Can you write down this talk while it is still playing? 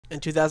In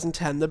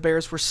 2010, the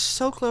Bears were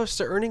so close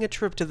to earning a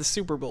trip to the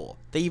Super Bowl.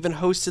 They even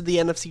hosted the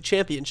NFC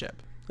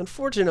Championship.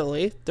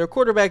 Unfortunately, their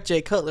quarterback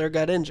Jay Cutler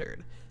got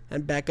injured,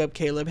 and backup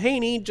Caleb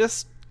Haney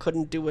just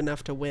couldn't do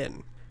enough to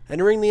win.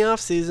 Entering the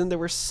offseason, there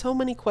were so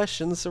many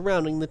questions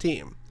surrounding the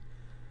team,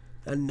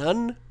 and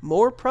none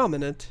more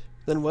prominent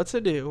than what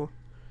to do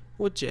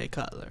with Jay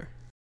Cutler.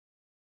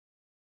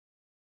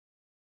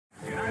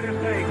 United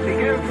States, he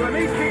gives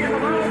Amici and the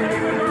ball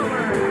game is over.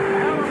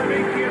 Alan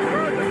Amici has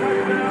scored the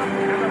touchdown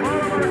and the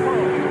ball coach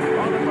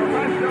on the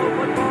professional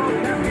football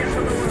champions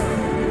of the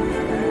world.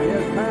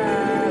 His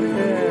pass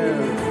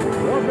is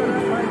broken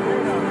up by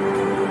Tatum.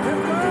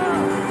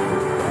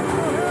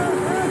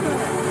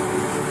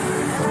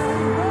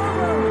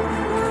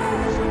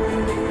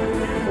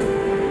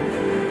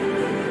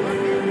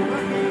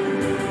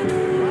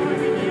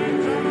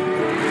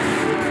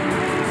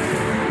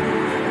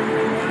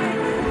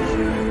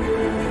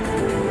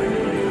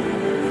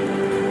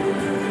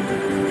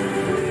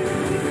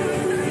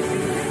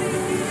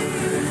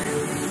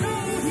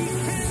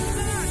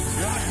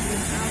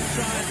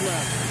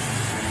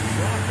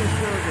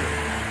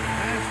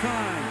 It's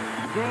off.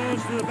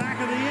 Goes to the back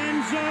of the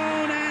end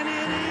zone, and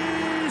it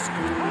is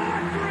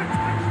caught for a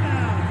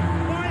touchdown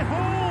by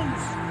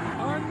Holmes.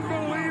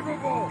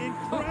 Unbelievable.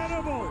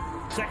 Incredible.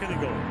 Second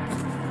and goal.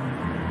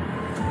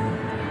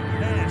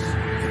 Pass.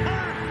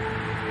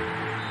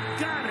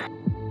 Got it.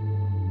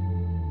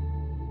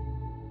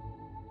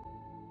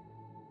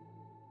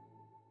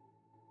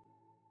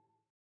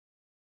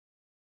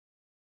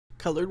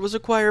 Cutler was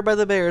acquired by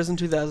the Bears in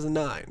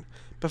 2009.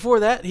 Before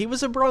that, he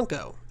was a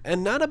Bronco,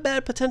 and not a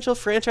bad potential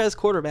franchise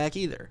quarterback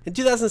either. In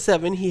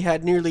 2007, he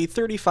had nearly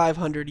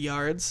 3,500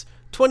 yards,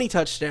 20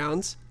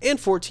 touchdowns, and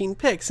 14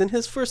 picks in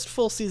his first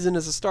full season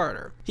as a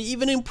starter. He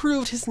even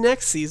improved his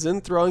next season,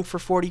 throwing for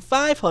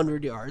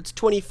 4,500 yards,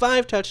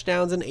 25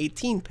 touchdowns, and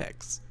 18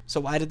 picks. So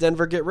why did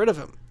Denver get rid of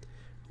him?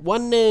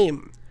 One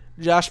name: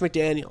 Josh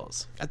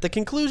McDaniels. At the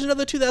conclusion of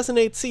the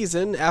 2008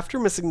 season, after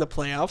missing the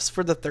playoffs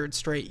for the third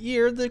straight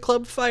year, the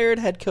club fired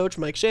head coach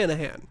Mike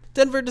Shanahan.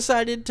 Denver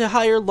decided to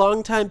hire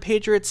longtime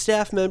Patriots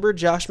staff member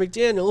Josh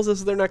McDaniels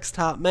as their next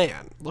top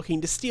man,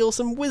 looking to steal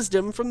some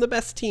wisdom from the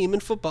best team in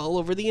football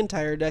over the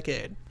entire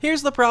decade.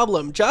 Here's the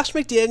problem: Josh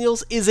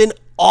McDaniels is an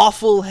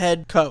awful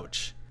head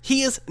coach.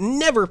 He is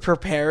never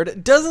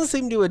prepared, doesn't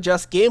seem to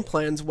adjust game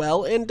plans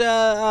well, and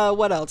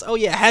what else? Oh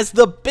yeah, has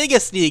the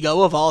biggest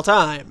ego of all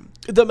time.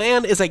 The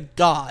man is a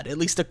god, at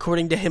least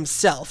according to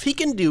himself. He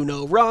can do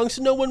no wrong,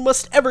 so no one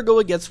must ever go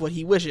against what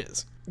he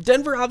wishes.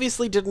 Denver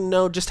obviously didn't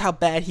know just how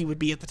bad he would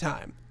be at the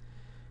time.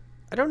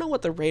 I don't know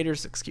what the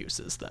Raiders' excuse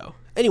is, though.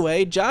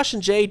 Anyway, Josh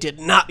and Jay did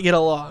not get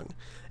along.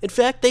 In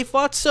fact, they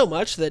fought so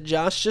much that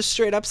Josh just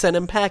straight up sent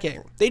him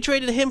packing. They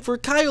traded him for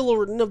Kyle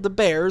Orton of the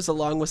Bears,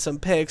 along with some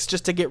picks,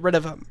 just to get rid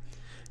of him.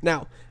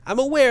 Now, I'm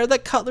aware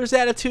that Cutler's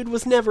attitude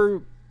was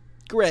never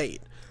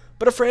great,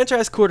 but a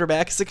franchise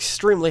quarterback is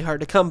extremely hard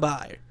to come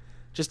by.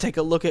 Just take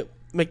a look at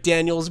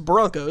McDaniels'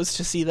 Broncos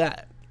to see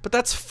that. But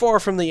that's far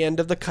from the end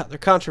of the Cutler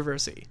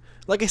controversy.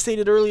 Like I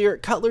stated earlier,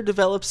 Cutler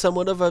developed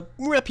somewhat of a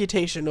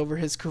reputation over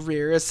his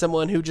career as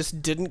someone who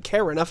just didn't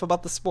care enough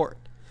about the sport.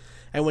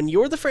 And when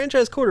you're the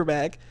franchise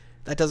quarterback,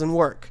 that doesn't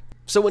work.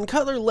 So when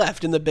Cutler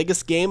left in the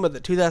biggest game of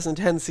the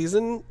 2010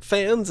 season,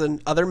 fans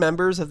and other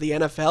members of the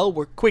NFL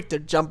were quick to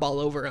jump all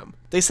over him.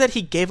 They said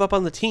he gave up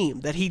on the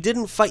team, that he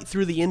didn't fight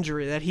through the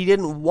injury, that he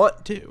didn't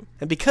want to.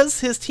 And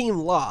because his team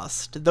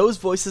lost, those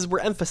voices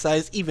were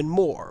emphasized even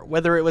more,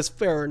 whether it was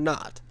fair or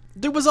not.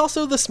 There was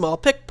also the small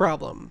pick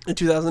problem. In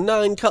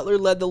 2009, Cutler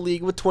led the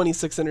league with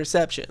 26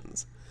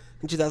 interceptions.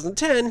 In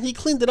 2010, he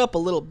cleaned it up a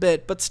little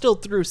bit, but still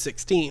threw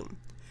 16.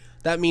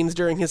 That means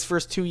during his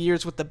first 2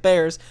 years with the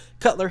Bears,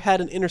 Cutler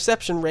had an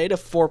interception rate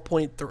of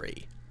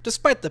 4.3.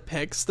 Despite the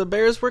picks, the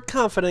Bears were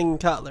confident in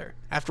Cutler.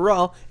 After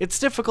all, it's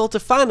difficult to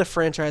find a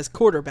franchise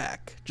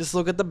quarterback. Just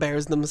look at the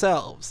Bears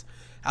themselves.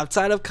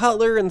 Outside of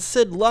Cutler and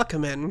Sid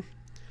Luckman,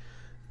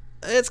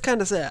 it's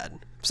kinda sad.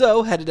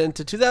 So, headed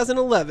into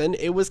 2011,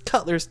 it was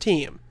Cutler's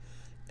team,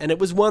 and it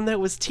was one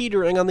that was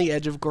teetering on the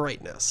edge of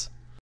greatness.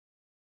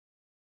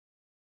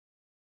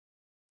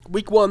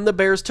 Week 1, the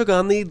Bears took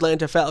on the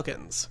Atlanta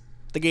Falcons.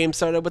 The game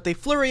started with a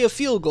flurry of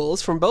field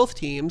goals from both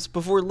teams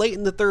before late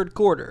in the third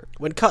quarter,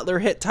 when Cutler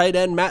hit tight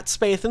end Matt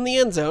Spaeth in the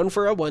end zone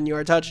for a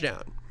 1-yard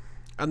touchdown.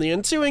 On the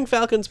ensuing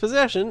Falcons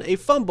possession, a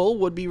fumble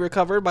would be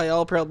recovered by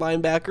All-Pro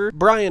linebacker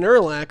Brian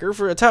Urlacher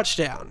for a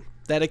touchdown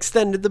that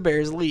extended the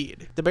Bears'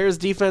 lead. The Bears'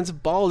 defense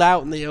balled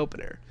out in the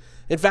opener.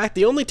 In fact,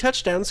 the only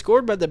touchdown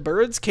scored by the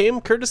Birds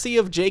came courtesy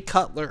of Jay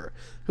Cutler,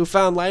 who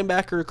found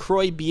linebacker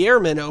Croy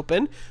Bierman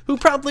open, who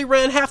promptly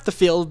ran half the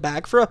field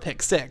back for a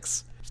pick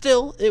six.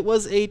 Still, it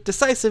was a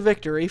decisive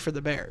victory for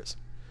the Bears.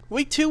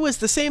 Week 2 was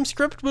the same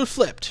script but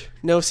flipped.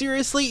 No,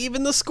 seriously,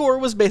 even the score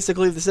was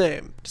basically the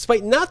same.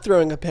 Despite not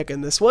throwing a pick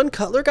in this one,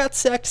 Cutler got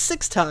sacked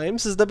 6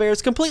 times as the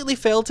Bears completely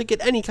failed to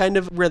get any kind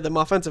of rhythm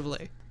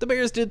offensively. The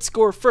Bears did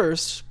score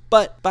first,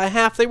 but by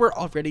half they were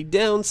already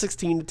down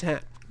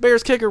 16-10.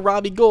 Bears kicker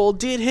Robbie Gould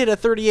did hit a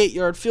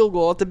 38-yard field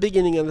goal at the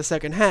beginning of the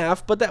second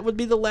half, but that would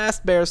be the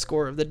last Bears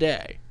score of the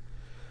day.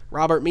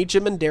 Robert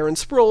Meacham and Darren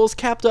Sproles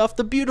capped off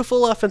the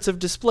beautiful offensive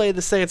display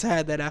the Saints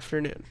had that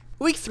afternoon.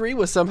 Week 3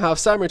 was somehow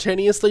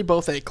simultaneously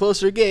both a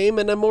closer game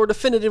and a more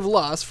definitive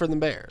loss for the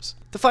Bears.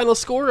 The final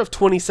score of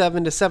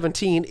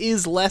 27-17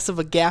 is less of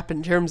a gap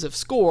in terms of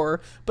score,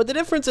 but the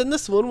difference in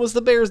this one was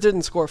the Bears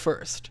didn't score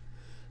first.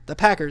 The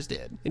Packers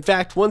did. In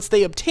fact, once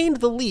they obtained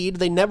the lead,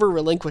 they never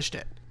relinquished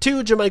it.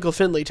 2 Jermichael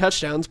Finley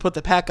touchdowns put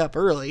the Pack up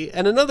early,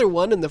 and another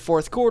one in the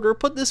fourth quarter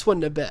put this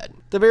one to bed.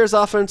 The Bears'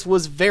 offense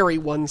was very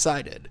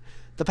one-sided.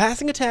 The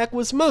passing attack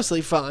was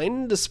mostly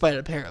fine, despite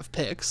a pair of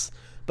picks,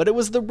 but it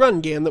was the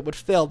run game that would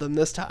fail them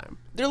this time.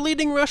 Their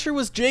leading rusher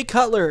was Jay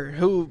Cutler,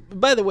 who,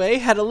 by the way,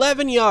 had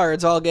 11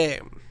 yards all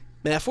game.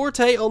 Matt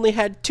Forte only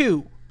had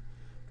 2.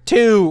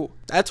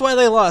 That's why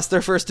they lost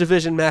their first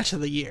division match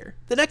of the year.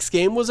 The next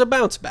game was a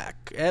bounce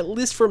back, at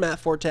least for Matt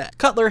Forte.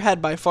 Cutler had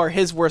by far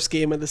his worst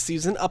game of the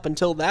season up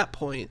until that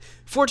point.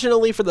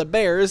 Fortunately for the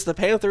Bears, the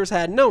Panthers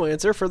had no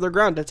answer for their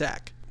ground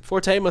attack.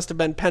 Forte must have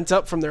been pent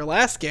up from their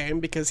last game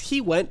because he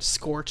went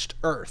scorched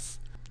earth.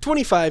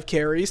 25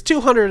 carries,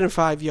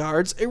 205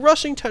 yards, a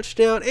rushing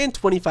touchdown, and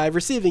 25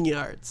 receiving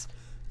yards.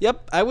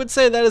 Yep, I would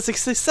say that is a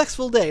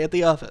successful day at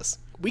the office.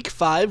 Week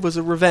 5 was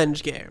a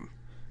revenge game.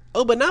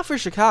 Oh, but not for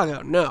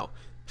Chicago, no.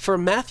 For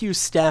Matthew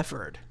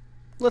Stafford.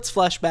 Let's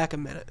flash back a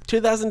minute.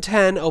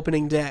 2010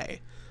 opening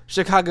day.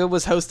 Chicago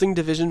was hosting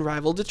division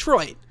rival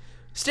Detroit.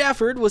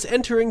 Stafford was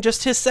entering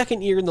just his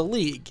second year in the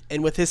league,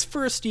 and with his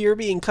first year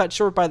being cut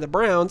short by the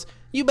Browns,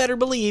 you better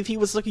believe he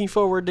was looking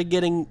forward to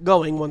getting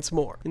going once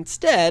more.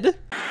 Instead,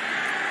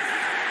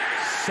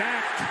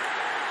 Sacked,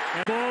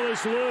 and ball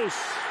is loose.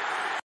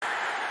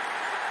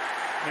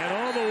 And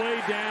all the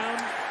way down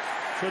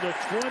to the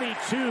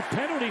 22,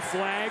 penalty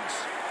flags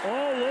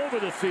all over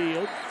the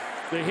field.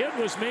 The hit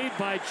was made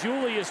by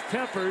Julius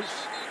Peppers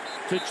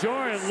to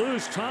jar it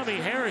loose. Tommy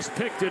Harris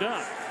picked it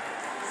up.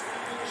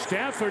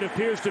 Stafford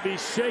appears to be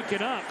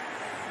shaken up.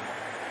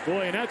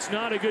 Boy, and that's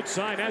not a good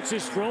sign. That's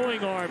his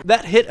throwing arm.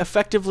 that hit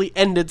effectively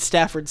ended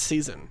Stafford's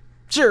season.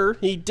 Sure,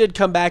 he did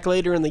come back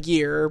later in the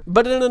year,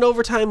 but in an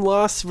overtime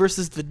loss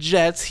versus the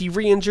Jets, he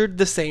re-injured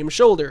the same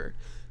shoulder.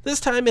 This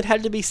time it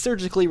had to be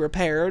surgically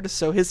repaired,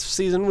 so his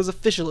season was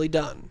officially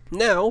done.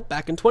 Now,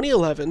 back in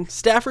 2011,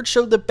 Stafford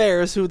showed the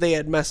Bears who they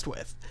had messed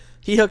with.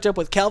 He hooked up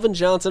with Calvin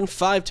Johnson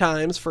 5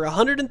 times for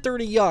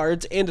 130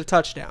 yards and a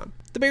touchdown.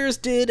 The Bears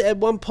did at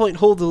one point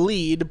hold the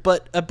lead,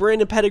 but a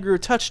Brandon Pettigrew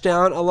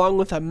touchdown along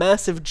with a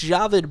massive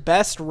Javid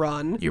Best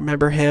run, you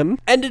remember him,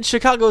 ended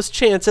Chicago's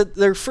chance at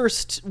their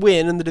first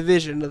win in the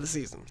division of the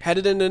season.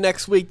 Headed into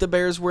next week, the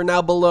Bears were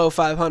now below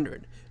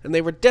 500, and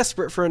they were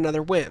desperate for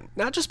another win.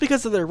 Not just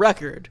because of their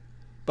record,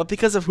 but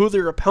because of who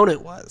their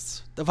opponent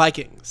was, the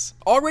Vikings.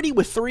 Already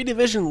with 3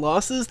 division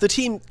losses, the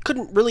team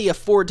couldn't really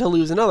afford to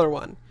lose another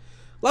one.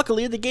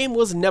 Luckily, the game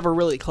was never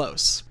really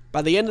close.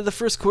 By the end of the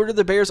first quarter,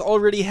 the Bears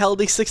already held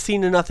a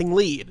 16-0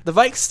 lead. The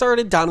Vikes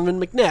started Donovan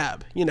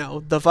McNabb,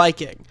 the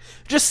Viking.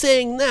 Just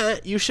saying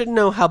that, you should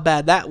know how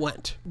bad that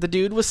went. The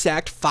dude was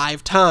sacked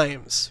 5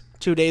 times.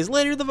 2 days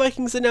later, the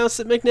Vikings announced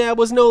that McNabb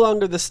was no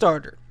longer the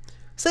starter.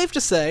 Safe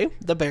to say,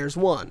 the Bears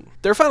won.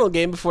 Their final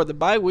game before the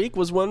bye week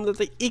was one that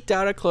they eked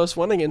out a close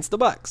one against the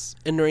Bucs.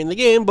 And during the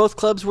game, both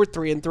clubs were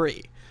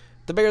 3-3.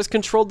 The Bears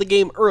controlled the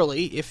game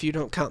early, if you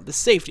don't count the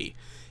safety.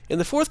 In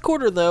the fourth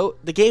quarter, though,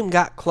 the game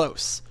got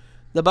close.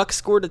 The Bucs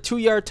scored a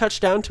 2-yard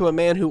touchdown to a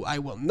man who I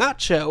will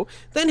not show,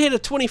 then hit a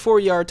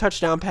 24-yard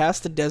touchdown pass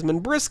to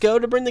Desmond Briscoe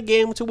to bring the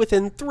game to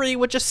within 3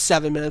 with just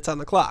 7 minutes on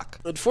the clock.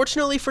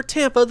 Unfortunately for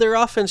Tampa, their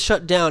offense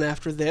shut down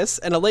after this,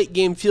 and a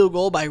late-game field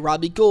goal by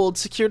Robbie Gould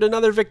secured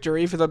another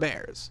victory for the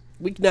Bears.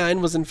 Week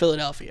 9 was in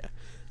Philadelphia.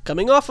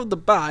 Coming off of the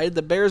bye,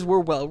 the Bears were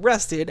well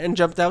rested and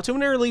jumped out to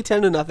an early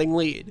 10-0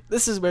 lead.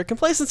 This is where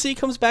complacency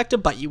comes back to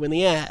bite you in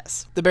the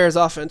ass. The Bears'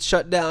 offense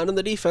shut down and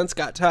the defense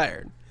got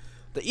tired.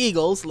 The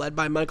Eagles, led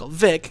by Michael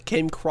Vick,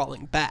 came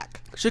crawling back.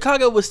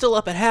 Chicago was still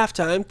up at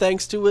halftime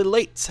thanks to a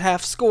late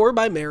half score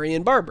by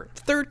Marion Barber.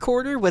 The third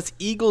quarter was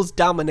Eagles'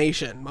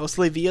 domination,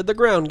 mostly via the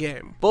ground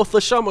game. Both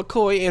LaShawn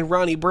McCoy and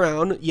Ronnie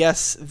Brown,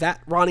 yes,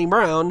 that Ronnie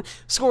Brown,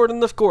 scored in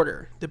the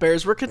quarter. The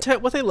Bears were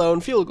content with a lone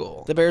field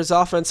goal. The Bears'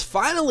 offense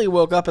finally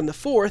woke up in the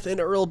fourth, and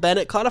Earl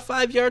Bennett caught a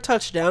 5-yard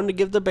touchdown to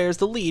give the Bears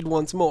the lead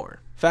once more.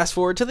 Fast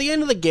forward to the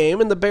end of the game,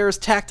 and the Bears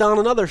tacked on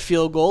another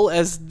field goal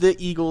as the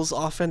Eagles'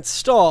 offense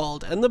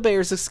stalled, and the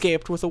Bears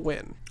escaped with a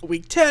win.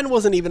 Week 10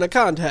 wasn't even a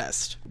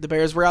contest. The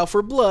Bears were out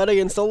for blood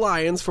against the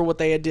Lions for what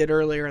they had did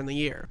earlier in the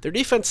year. Their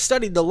defense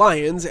studied the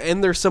Lions,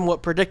 and their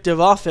somewhat predictive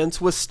offense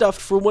was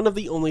stuffed for one of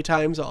the only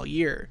times all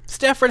year.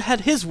 Stafford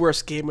had his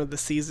worst game of the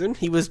season.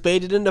 He was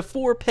baited into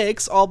 4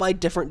 picks, all by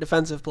different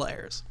defensive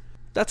players.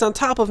 That's on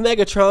top of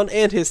Megatron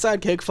and his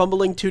sidekick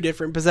fumbling 2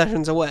 different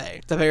possessions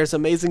away. The Bears'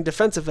 amazing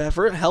defensive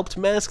effort helped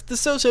mask the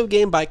so-so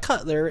game by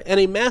Cutler, and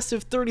a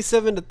massive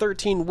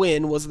 37-13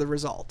 win was the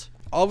result.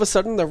 All of a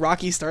sudden, the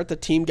rocky start the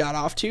team got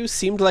off to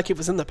seemed like it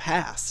was in the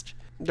past.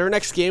 Their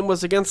next game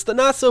was against the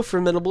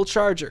not-so-formidable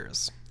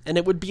Chargers, and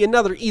it would be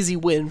another easy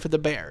win for the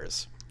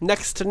Bears.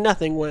 Next to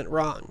nothing went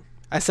wrong.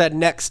 I said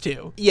next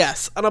to.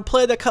 Yes, on a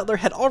play that Cutler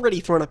had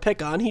already thrown a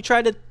pick on, he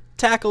tried to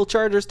tackle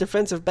Chargers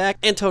defensive back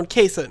Anton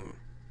Kaysen.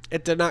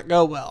 It did not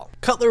go well.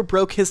 Cutler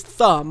broke his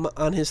thumb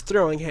on his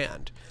throwing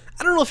hand.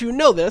 I don't know if you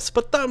know this,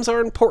 but thumbs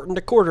are important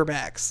to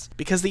quarterbacks.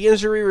 Because the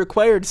injury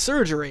required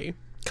surgery,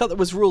 Cutler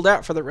was ruled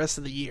out for the rest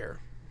of the year.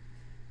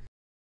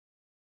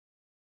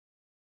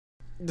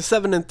 The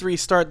 7-3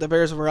 start the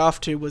Bears were off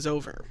to was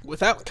over.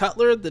 Without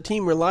Cutler, the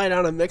team relied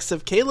on a mix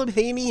of Caleb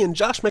Haney and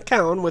Josh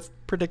McCown with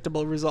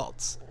predictable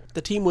results.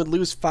 The team would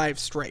lose 5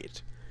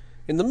 straight.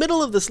 In the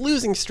middle of this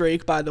losing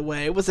streak, by the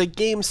way, was a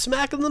game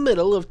smack in the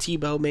middle of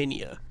Tebow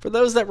mania. For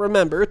those that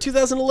remember,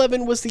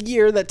 2011 was the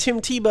year that Tim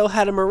Tebow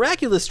had a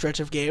miraculous stretch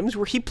of games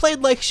where he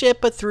played like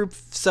shit but through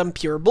some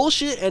pure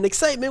bullshit and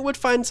excitement would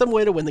find some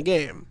way to win the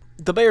game.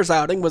 The Bears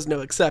outing was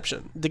no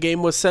exception. The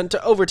game was sent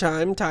to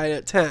overtime, tied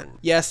at 10.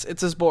 Yes,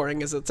 it's as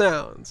boring as it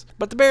sounds.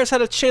 But the Bears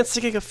had a chance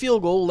to kick a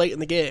field goal late in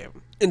the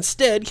game.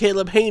 Instead,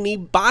 Caleb Haney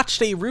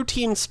botched a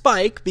routine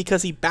spike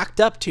because he backed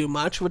up too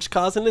much, which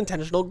caused an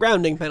intentional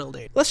grounding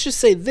penalty. Let's just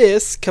say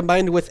this,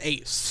 combined with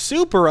a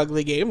super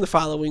ugly game the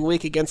following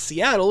week against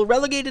Seattle,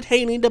 relegated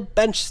Haney to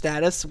bench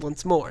status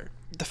once more.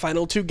 The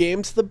final 2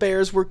 games, the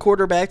Bears were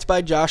quarterbacked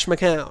by Josh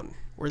McCown.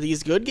 Were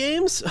these good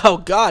games? Oh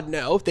god,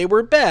 no. They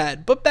were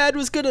bad, but bad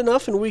was good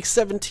enough in week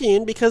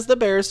 17 because the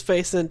Bears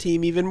faced a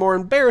team even more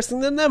embarrassing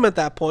than them at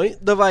that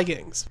point, the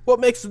Vikings. What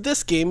makes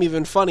this game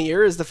even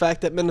funnier is the fact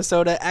that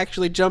Minnesota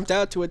actually jumped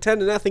out to a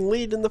 10-0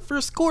 lead in the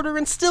first quarter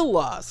and still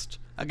lost,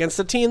 against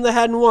a team that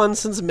hadn't won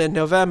since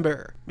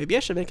mid-November. Maybe I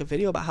should make a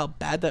video about how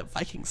bad that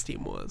Vikings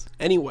team was.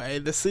 Anyway,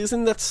 the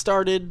season that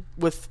started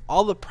with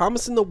all the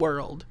promise in the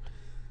world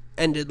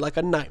ended like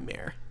a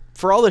nightmare.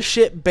 For all the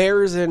shit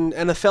Bears and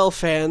NFL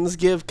fans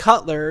give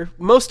Cutler,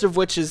 most of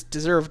which is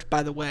deserved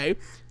by the way,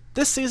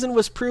 this season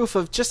was proof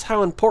of just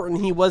how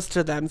important he was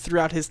to them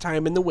throughout his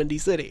time in the Windy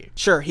City.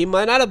 Sure, he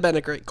might not have been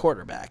a great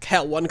quarterback.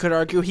 Hell, one could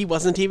argue he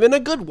wasn't even a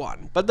good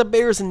one, but the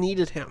Bears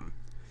needed him.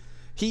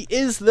 He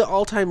is the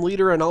all-time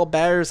leader in all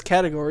Bears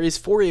categories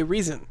for a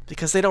reason,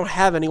 because they don't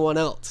have anyone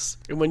else.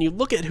 And when you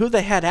look at who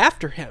they had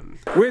after him...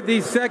 With the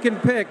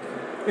second pick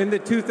in the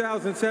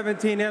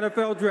 2017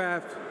 NFL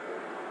Draft,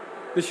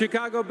 the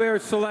Chicago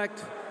Bears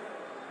select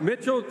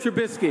Mitchell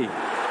Trubisky,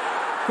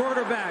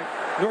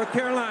 quarterback, North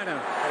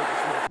Carolina.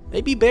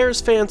 Maybe Bears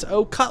fans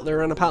owe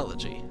Cutler an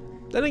apology.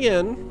 Then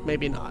again,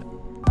 maybe not.